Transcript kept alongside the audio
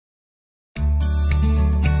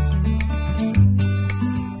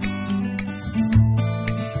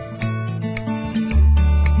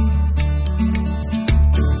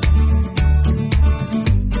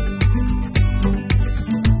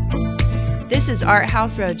This is Art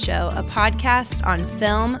House Roadshow, a podcast on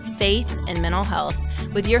film, faith, and mental health,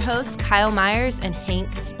 with your hosts Kyle Myers and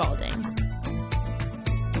Hank Spalding.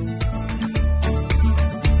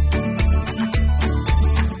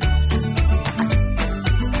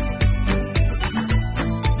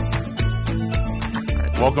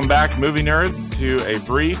 Welcome back, movie nerds, to a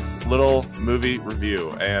brief little movie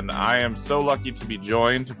review. And I am so lucky to be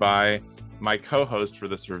joined by my co-host for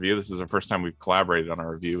this review. This is the first time we've collaborated on a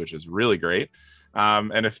review, which is really great.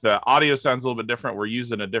 And if the audio sounds a little bit different, we're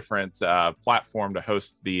using a different platform to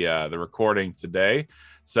host the recording today.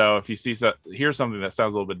 So if you hear something that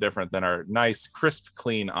sounds a little bit different than our nice, crisp,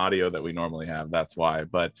 clean audio that we normally have, that's why.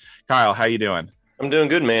 But Kyle, how you doing? I'm doing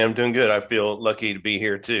good, man. I'm doing good. I feel lucky to be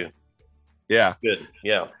here too. Yeah, it's good.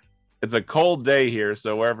 Yeah, it's a cold day here,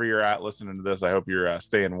 so wherever you're at listening to this, I hope you're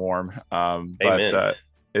staying warm. But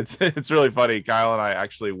it's really funny. Kyle and I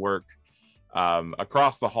actually work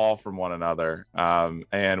across the hall from one another,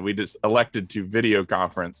 and we just elected to video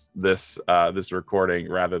conference this recording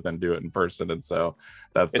rather than do it in person. And so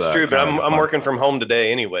it's true. But I'm working from home today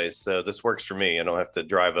anyway, so this works for me. I don't have to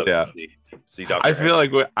drive up to see Dr. I feel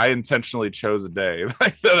like I intentionally chose a day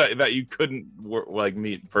that you couldn't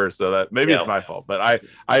meet in person, so that maybe it's my fault. But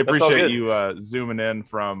I appreciate you zooming in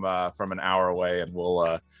from an hour away, and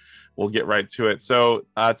we'll get right to it. So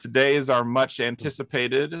today is our much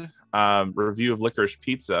anticipated review of Licorice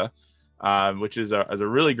Pizza, which is a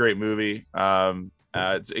really great movie.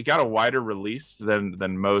 It got a wider release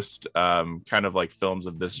than most kind of like films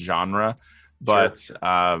of this genre, but sure.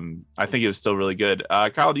 I think it was still really good.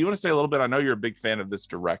 Kyle, do you want to say a little bit? I know you're a big fan of this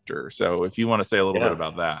director, so if you want to say a little bit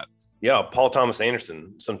about that. Yeah, Paul Thomas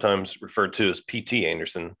Anderson, sometimes referred to as P.T.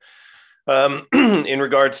 Anderson. In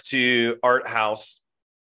regards to art house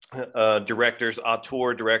directors,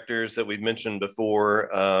 auteur directors that we've mentioned before,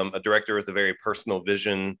 a director with a very personal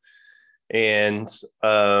vision and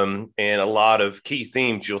a lot of key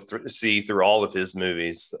themes you'll see through all of his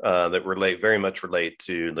movies that very much relate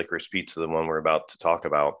to Licorice Pizza, the one we're about to talk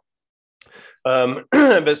about.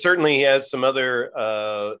 But certainly he has some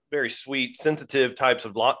other very sweet, sensitive types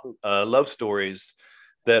of love stories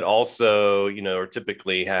that also, or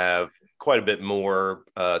typically have quite a bit more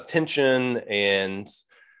tension and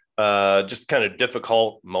just kind of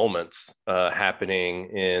difficult moments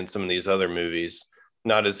happening in some of these other movies.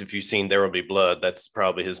 Not as if you've seen There Will Be Blood. That's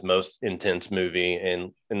probably his most intense movie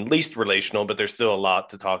and least relational, but there's still a lot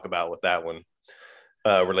to talk about with that one,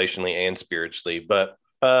 relationally and spiritually. But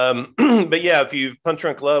yeah, if Punch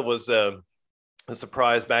Drunk Love was a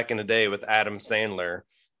surprise back in the day with Adam Sandler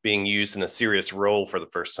being used in a serious role for the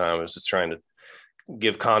first time. I was just trying to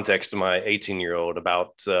give context to my 18-year-old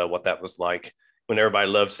about what that was like when everybody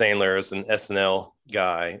loved Sandler as an SNL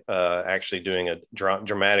guy, actually doing a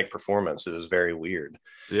dramatic performance. It was very weird.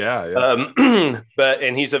 Yeah.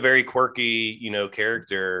 And he's a very quirky,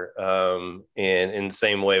 character. And in the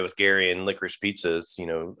same way with Gary and Licorice Pizza,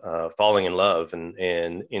 falling in love and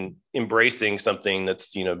in embracing something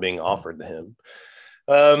that's, being offered to him.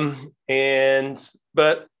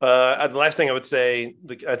 But the last thing I would say,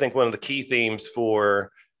 I think one of the key themes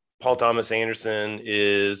for Paul Thomas Anderson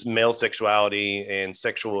is male sexuality and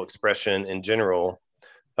sexual expression in general,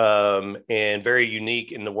 and very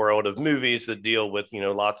unique in the world of movies that deal with,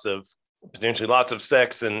 potentially lots of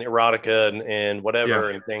sex and erotica and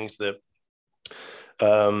whatever, and things that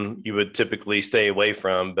you would typically stay away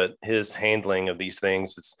from. But his handling of these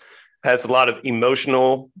things has a lot of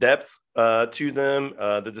emotional depth to them.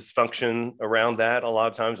 The dysfunction around that a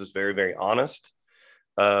lot of times is very, very honest.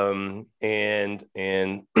 And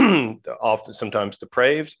often sometimes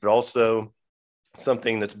depraved, but also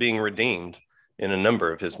something that's being redeemed in a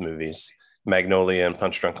number of his movies, Magnolia and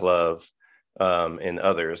Punch Drunk Love, and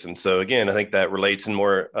others. And so again, I think that relates in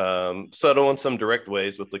more subtle and some direct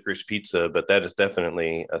ways with Licorice Pizza, but that is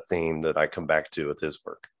definitely a theme that I come back to with his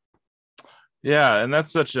work. Yeah, and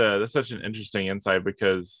that's such an interesting insight,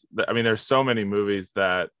 because there's so many movies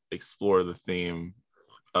that explore the theme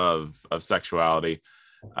of sexuality.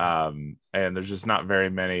 And there's just not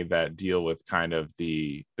very many that deal with kind of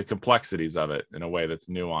the complexities of it in a way that's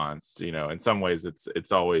nuanced. In some ways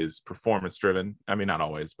it's always performance driven. Not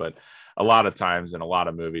always, but a lot of times in a lot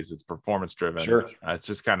of movies it's performance driven. Sure. It's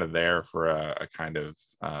just kind of there for a kind of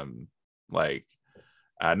not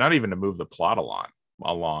even to move the plot along.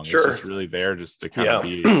 Sure. It's just really there just to kind of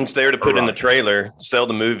be it's there to put in the trailer, sell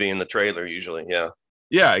the movie in the trailer usually.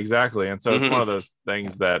 Yeah, exactly. And so it's one of those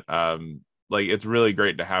things that it's really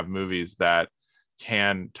great to have movies that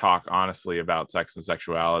can talk honestly about sex and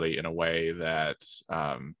sexuality in a way that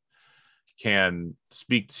can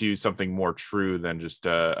speak to something more true than just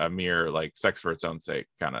a mere sex for its own sake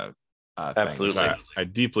kind of Absolutely. thing, which I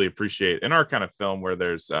deeply appreciate in our kind of film where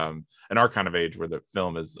there's in our kind of age where the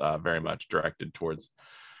film is very much directed towards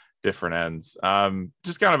different ends.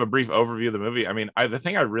 Just kind of a brief overview of the movie. I mean, the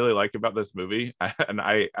thing I really like about this movie, and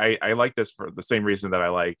I like this for the same reason that I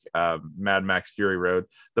like Mad Max Fury Road.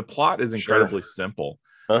 The plot is incredibly simple.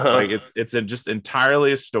 Like it's just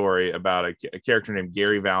entirely a story about a character named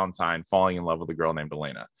Gary Valentine falling in love with a girl named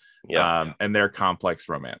Elena. And their complex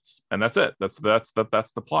romance, and that's it. That's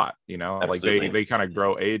the plot. You know, Absolutely. Like they kind of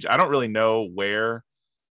grow age. I don't really know where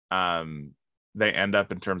they end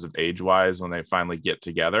up in terms of age wise when they finally get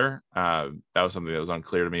together. That was something that was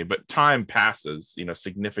unclear to me. But time passes. You know,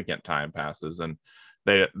 significant time passes, and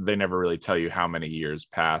they never really tell you how many years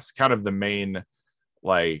pass. Kind of the main.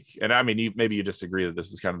 Like, and I mean, maybe you disagree that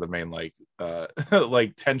this is kind of the main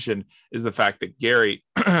like tension is the fact that Gary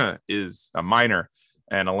is a minor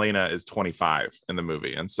and Elena is 25 in the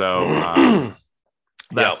movie, and so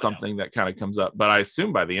that's something that kind of comes up. But I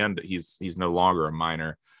assume by the end he's no longer a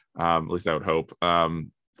minor. At least I would hope. I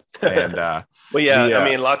mean,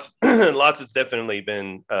 lots has definitely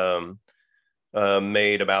been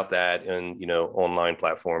made about that, and online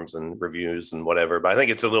platforms and reviews and whatever. But I think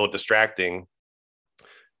it's a little distracting.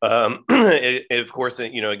 Of course,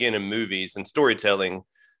 again, in movies and storytelling,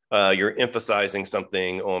 you're emphasizing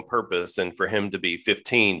something on purpose, and for him to be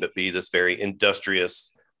 15 but be this very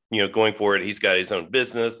industrious, going for it, he's got his own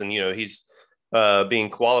business, and he's being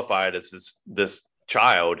qualified as this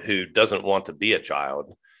child who doesn't want to be a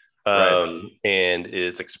child, and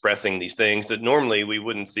is expressing these things that normally we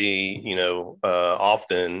wouldn't see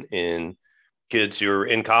often in kids who are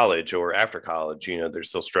in college or after college. They're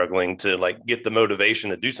still struggling to get the motivation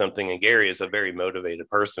to do something, and Gary is a very motivated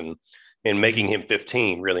person, and making him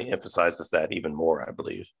 15 really emphasizes that even more, I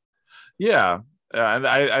believe. And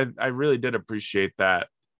I really did appreciate that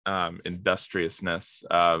industriousness,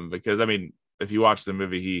 because I mean, if you watch the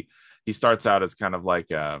movie, he starts out as kind of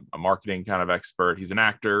like a marketing kind of expert. He's an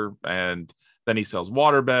actor, and then he sells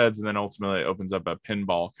water beds, and then ultimately opens up a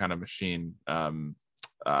pinball kind of machine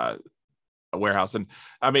a warehouse. And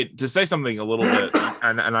I mean, to say something a little bit,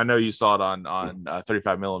 and I know you saw it on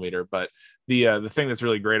 35 millimeter, but the thing that's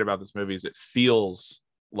really great about this movie is it feels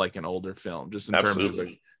like an older film, just in terms of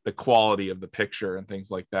the quality of the picture and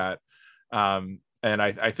things like that. And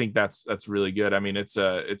I think that's really good. I mean, it's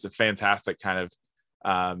a fantastic kind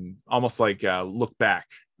of almost like look back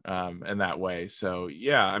in that way. So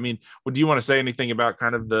yeah, I mean, do you want to say anything about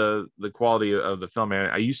kind of the quality of the film?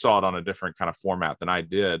 You saw it on a different kind of format than I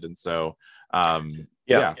did, and so 70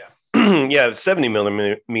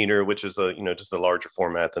 millimeter, which is just a larger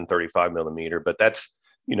format than 35 millimeter. But that's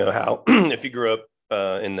how if you grew up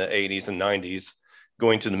in the 80s and 90s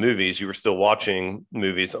going to the movies, you were still watching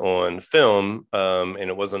movies on film,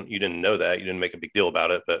 and you didn't know that, you didn't make a big deal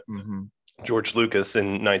about it, but George Lucas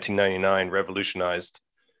in 1999 revolutionized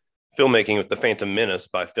filmmaking with The Phantom Menace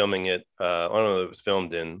by filming it. I don't know if it was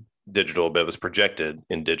filmed in digital, but it was projected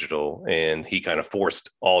in digital, and he kind of forced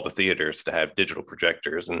all the theaters to have digital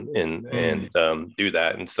projectors and do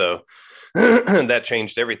that. And so that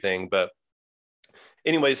changed everything. But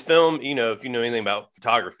anyways, film, if you know anything about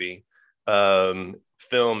photography,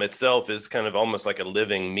 film itself is kind of almost like a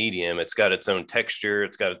living medium. It's got its own texture.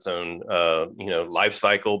 It's got its own, life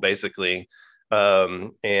cycle, basically.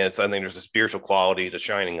 And so I think there's a spiritual quality to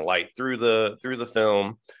shining a light through the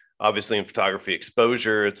film. Obviously, in photography,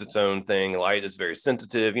 exposure, it's its own thing. Light is very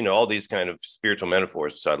sensitive, all these kind of spiritual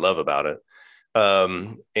metaphors, which I love about it.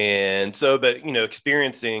 And so, but,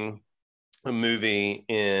 experiencing a movie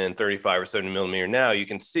in 35 or 70 millimeter now, you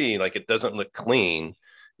can see it doesn't look clean.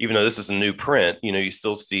 Even though this is a new print, you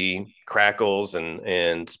still see crackles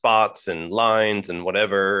and spots and lines and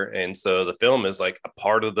whatever. And so the film is like a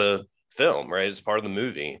part of the film, right? It's part of the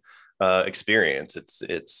movie experience.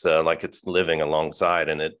 It's like it's living alongside,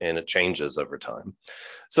 and it changes over time.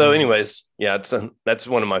 So anyways, that's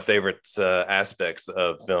one of my favorite aspects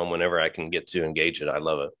of film. Whenever I can get to engage it, I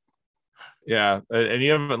love it. Yeah. And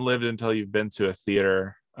you haven't lived until you've been to a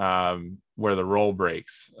theater where the roll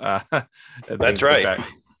breaks. That's right. That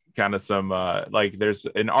kind of some there's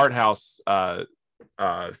an art house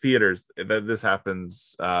theaters that this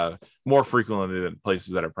happens more frequently than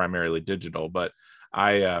places that are primarily digital. But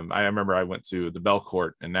I remember I went to the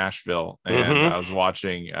Belcourt in Nashville, and I was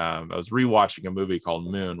rewatching a movie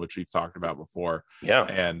called Moon, which we've talked about before. Yeah.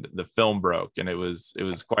 And the film broke, and it was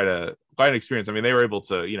quite an experience. I mean, they were able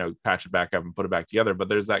to patch it back up and put it back together, but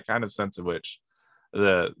there's that kind of sense of which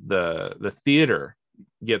the theater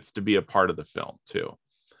gets to be a part of the film too.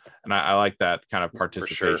 And I like that kind of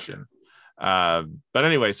participation. But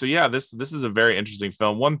anyway, so yeah, this is a very interesting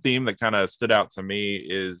film. One theme that kind of stood out to me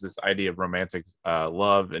is this idea of romantic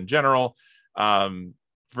love in general.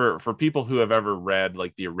 For people who have ever read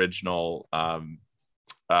like the original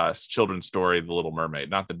children's story, The Little Mermaid,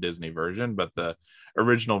 not the Disney version, but the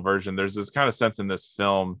original version, there's this kind of sense in this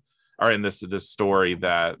film, or in this story,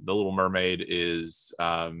 that the Little Mermaid is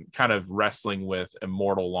kind of wrestling with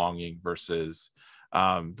immortal longing versus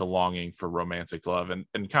the longing for romantic love.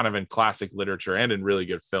 And kind of in classic literature and in really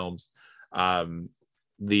good films, the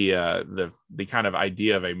kind of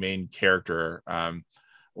idea of a main character,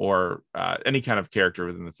 or any kind of character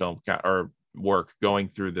within the film or work going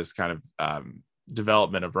through this kind of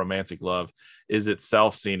development of romantic love is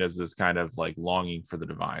itself seen as this kind of like longing for the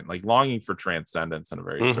divine, like longing for transcendence in a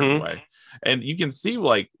very certain way. And you can see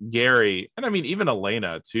like Gary, and I mean even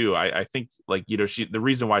Elena too. I think like, you know, the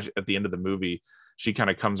reason why at the end of the movie she kind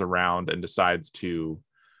of comes around and decides to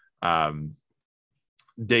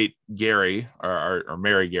date Gary or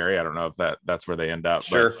marry Gary. I don't know if that's where they end up.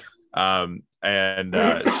 Sure.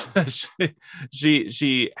 But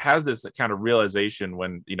she has this kind of realization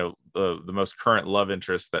when, you know, the most current love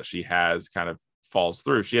interest that she has kind of falls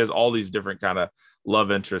through. She has all these different kind of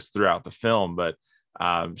love interests throughout the film, but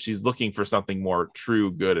she's looking for something more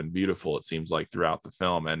true, good, and beautiful, it seems like, throughout the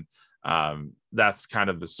film. And that's kind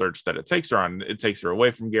of the search that it takes her on. It takes her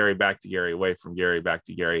away from Gary, back to Gary, away from Gary, back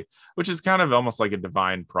to Gary, which is kind of almost like a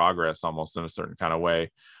divine progress, almost in a certain kind of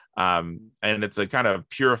way. And it's a kind of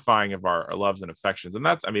purifying of our loves and affections. And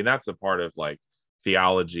that's a part of like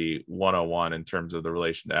theology 101 in terms of the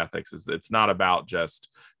relation to ethics. Is it's not about just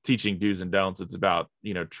teaching do's and don'ts. It's about,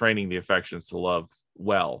 you know, training the affections to love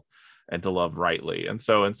well and to love rightly. And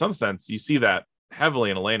so in some sense you see that heavily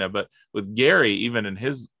in Elena, but with Gary, even in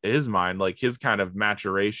his mind, like his kind of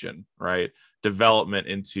maturation, right, development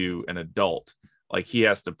into an adult, like he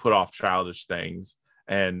has to put off childish things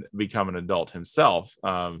and become an adult himself.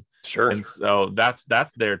 Sure. And so that's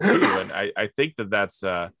there too. And I think that's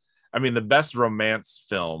the best romance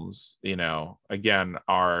films, you know, again,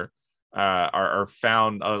 are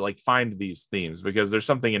found like find these themes because there's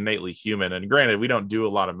something innately human. And granted, we don't do a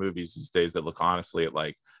lot of movies these days that look honestly at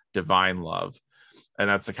like divine love, and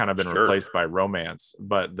that's kind of been replaced by romance,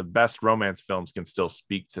 but the best romance films can still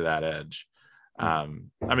speak to that edge.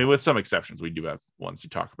 With some exceptions, we do have ones who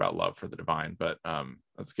talk about love for the divine, but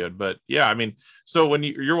that's good. But yeah, so when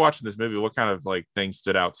you're watching this movie, what kind of like things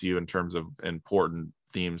stood out to you in terms of important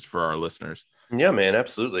themes for our listeners? Yeah, man,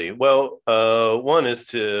 absolutely. Well, one is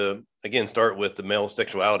to, again, start with the male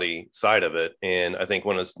sexuality side of it. And I think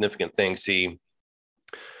one of the significant things he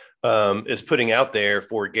is putting out there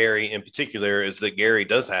for Gary in particular is that Gary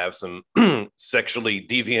does have some sexually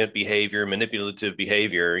deviant behavior, manipulative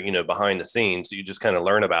behavior, you know, behind the scenes that you just kind of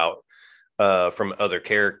learn about from other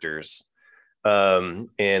characters, and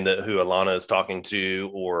who Alana is talking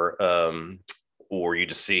to, or you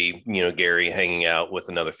just see, you know, Gary hanging out with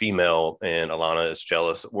another female and Alana is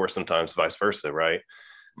jealous, or sometimes vice versa, right?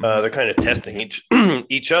 They're kind of testing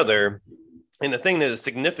each other. And the thing that is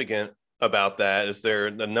significant about that is there are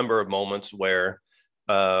a number of moments where,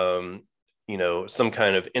 you know, some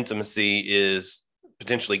kind of intimacy is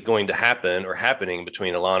potentially going to happen or happening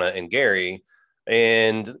between Alana and Gary,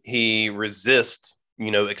 and he resists,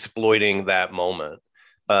 you know, exploiting that moment,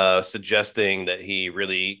 suggesting that he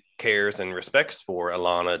really cares and respects for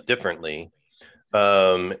Alana differently,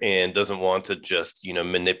 and doesn't want to just, you know,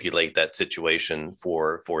 manipulate that situation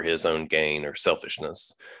for his own gain or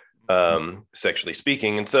selfishness, sexually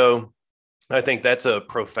speaking. And so I think that's a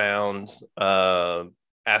profound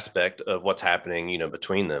aspect of what's happening, you know,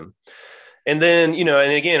 between them. And then, you know,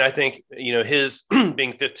 and again, I think, you know, his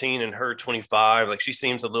being 15 and her 25, like she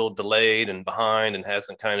seems a little delayed and behind and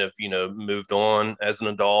hasn't kind of, you know, moved on as an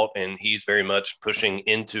adult. And he's very much pushing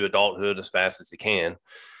into adulthood as fast as he can.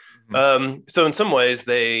 So in some ways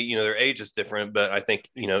they, you know, their age is different, but I think,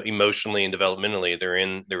 you know, emotionally and developmentally,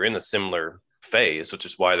 they're in a similar phase, which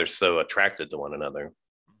is why they're so attracted to one another.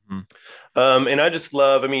 And I just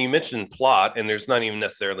love, you mentioned plot, and there's not even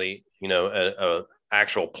necessarily, you know, a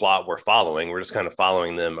actual plot we're following. We're just kind of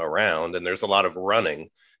following them around, and there's a lot of running,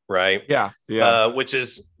 right? Yeah. Which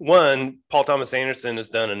is one, Paul Thomas Anderson has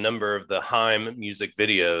done a number of the Haim music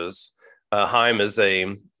videos. Haim is a,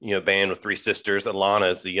 you know, band with three sisters.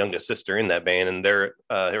 Alana is the youngest sister in that band, and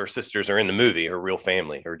her sisters are in the movie, her real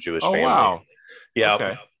family, her Jewish family. Wow. Yeah.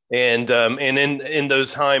 Okay. And in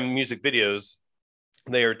those Haim music videos,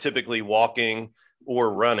 they are typically walking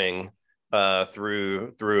or running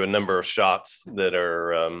through a number of shots that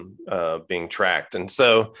are being tracked. And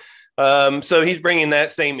so he's bringing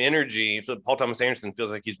that same energy. So Paul Thomas Anderson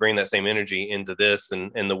feels like he's bringing that same energy into this,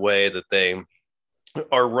 and the way that they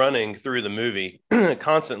are running through the movie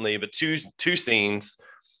constantly. But two scenes,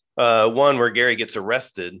 one where Gary gets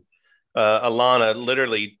arrested. Alana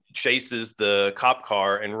literally chases the cop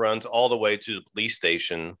car and runs all the way to the police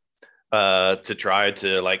station to try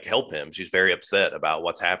to like help him. She's very upset about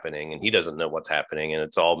what's happening, and he doesn't know what's happening, and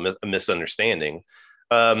it's all a misunderstanding.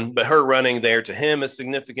 But her running there to him is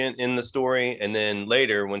significant in the story. And then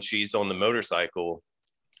later, when she's on the motorcycle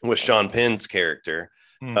with Sean Penn's character,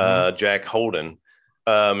 Jack Holden,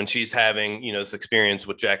 and she's having, this experience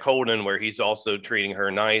with Jack Holden where he's also treating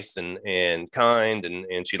her nice and kind,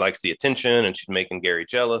 and she likes the attention, and she's making Gary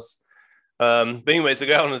jealous. But anyways, they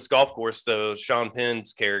go out on this golf course. So Sean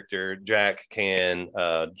Penn's character, Jack, can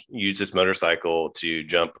use his motorcycle to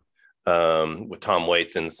jump with Tom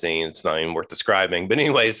Waits in the scene. It's not even worth describing. But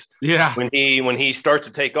anyways, when he starts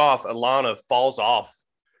to take off, Alana falls off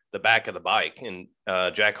the back of the bike, and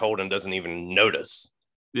Jack Holden doesn't even notice.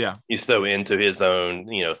 Yeah, he's so into his own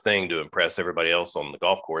thing to impress everybody else on the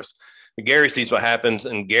golf course. But Gary sees what happens,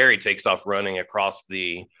 and Gary takes off running across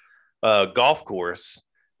the golf course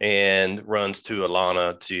and runs to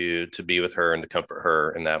Alana to be with her and to comfort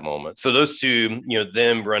her in that moment. So those two,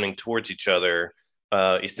 them running towards each other,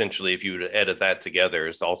 essentially, if you were to edit that together,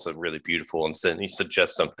 is also really beautiful, and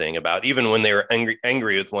suggests something about even when they were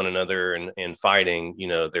angry with one another and fighting,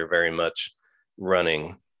 they're very much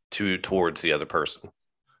running towards the other person.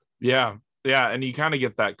 Yeah, and you kind of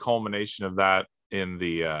get that culmination of that in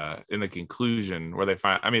the conclusion where they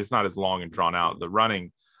find. I mean, it's not as long and drawn out. The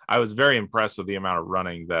running, I was very impressed with the amount of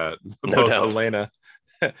running that both Elena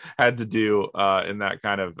had to do in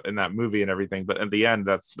that movie and everything. But at the end,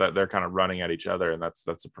 that they're kind of running at each other, and that's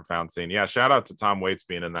a profound scene. Yeah, shout out to Tom Waits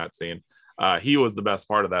being in that scene. He was the best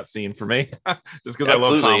part of that scene for me, just because I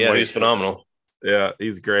love Tom Waits. He's phenomenal. Yeah,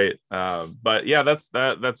 he's great. But yeah, that's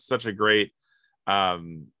such a great.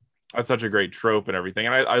 That's such a great trope and everything.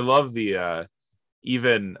 And I love the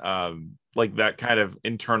even like that kind of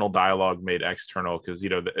internal dialogue made external, because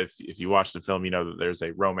if you watch the film, that there's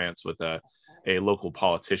a romance with a local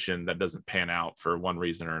politician that doesn't pan out for one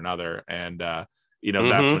reason or another, and that's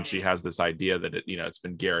when she has this idea that it's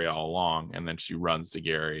been Gary all along, and then she runs to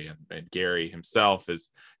Gary, and Gary himself is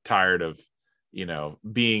tired of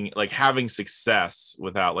being like having success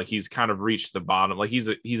without, like, he's kind of reached the bottom, like he's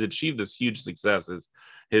achieved this huge success.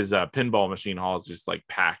 His pinball machine hall is just like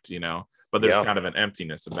packed, but there's kind of an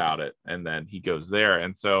emptiness about it, and then he goes there.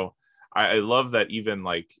 And so I love that even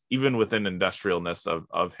within industrialness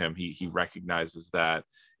of him, he recognizes that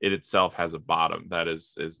it itself has a bottom that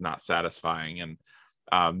is not satisfying, and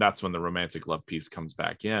that's when the romantic love piece comes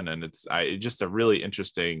back in. And it's just a really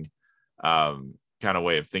interesting kind of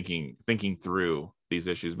way of thinking through these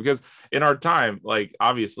issues, because in our time, like,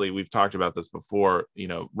 obviously we've talked about this before,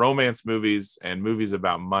 romance movies and movies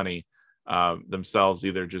about money themselves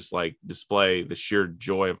either just like display the sheer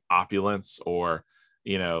joy of opulence, or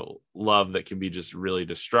love that can be just really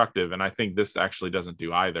destructive. And I think this actually doesn't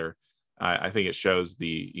do either. I think it shows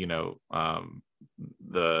the kind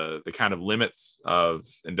of limits of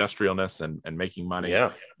industrialness and making money,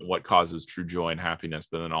 what causes true joy and happiness,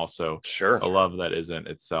 but then also a love that isn't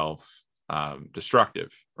itself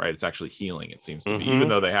destructive, right? It's actually healing, it seems to be, even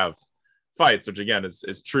though they have fights, which again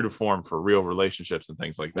is true to form for real relationships and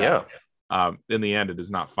things like that. In the end, it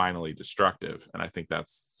is not finally destructive, and I think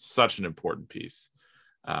that's such an important piece.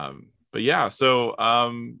 But yeah, so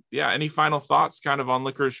any final thoughts kind of on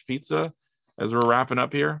Licorice Pizza as we're wrapping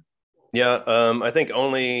up here? I think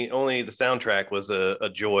only the soundtrack was a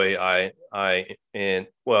joy that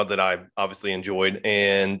I obviously enjoyed,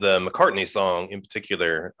 and the McCartney song in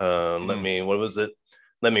particular. Let me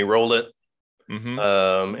roll it. And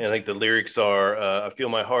I think the lyrics are, I feel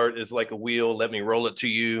my heart is like a wheel, let me roll it to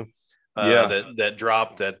you. That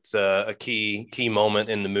dropped at a key moment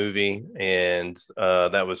in the movie, and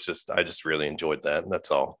that was I just really enjoyed that.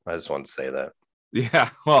 That's all. I just wanted to say that. Yeah,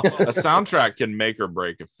 well, a soundtrack can make or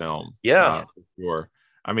break a film. For sure.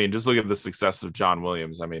 I mean, just look at the success of John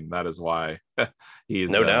Williams. I mean, that is why he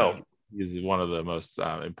is no doubt he's one of the most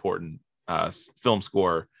important film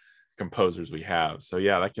score composers we have. So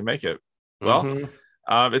yeah, that can make it. Well,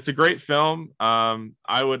 it's a great film.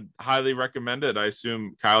 I would highly recommend it. I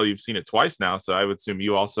assume, Kyle, you've seen it twice now, so I would assume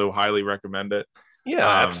you also highly recommend it. Yeah,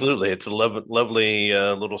 absolutely. It's a lovely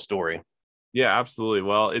little story. Yeah, absolutely.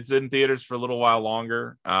 Well, it's in theaters for a little while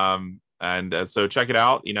longer. And so check it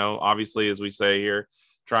out. Obviously, as we say here,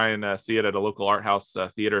 try and see it at a local art house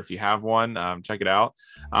theater if you have one. Check it out.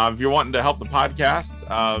 If you're wanting to help the podcast,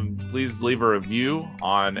 please leave a review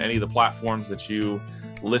on any of the platforms that you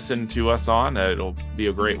listen to us on. It'll be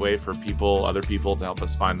a great way for other people to help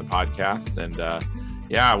us find the podcast. And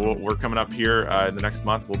we're coming up here in the next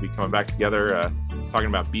month. We'll be coming back together talking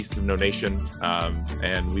about Beasts of No Nation,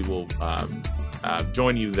 and we will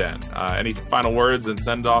join you then. Any final words and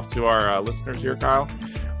send off to our listeners here, Kyle?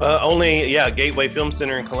 Gateway Film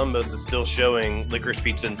Center in Columbus is still showing Licorice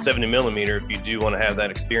Pizza in 70 millimeter. If you do want to have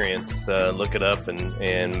that experience, look it up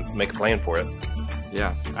and make a plan for it.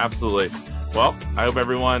 Yeah, absolutely. Well, I hope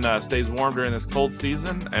everyone stays warm during this cold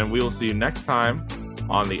season, and we will see you next time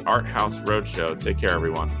on the Art House Roadshow. Take care,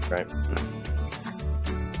 everyone. Right.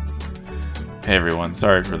 Hey everyone,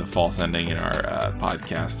 sorry for the false ending in our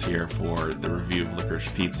podcast here for the review of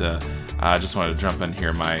Licorice Pizza. I just wanted to jump in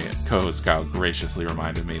here. My co-host Kyle graciously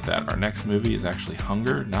reminded me that our next movie is actually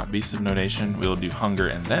Hunger, not Beasts of No Nation. We will do Hunger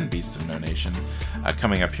and then Beasts of No Nation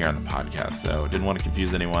coming up here on the podcast. So didn't want to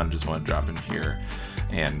confuse anyone, just want to drop in here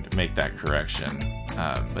and make that correction.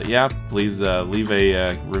 Please leave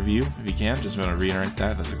a review if you can. Just want to reiterate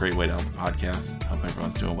that. That's a great way to help the podcast. Hope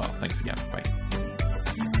everyone's doing well. Thanks again. Bye.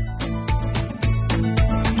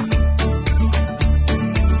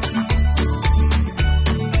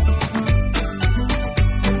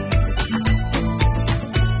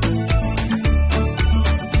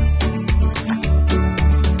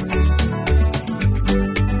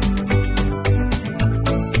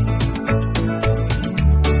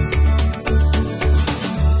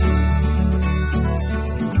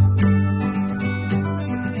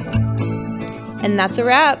 And that's a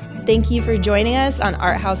wrap. Thank you for joining us on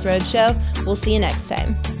Art House Roadshow. We'll see you next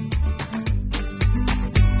time.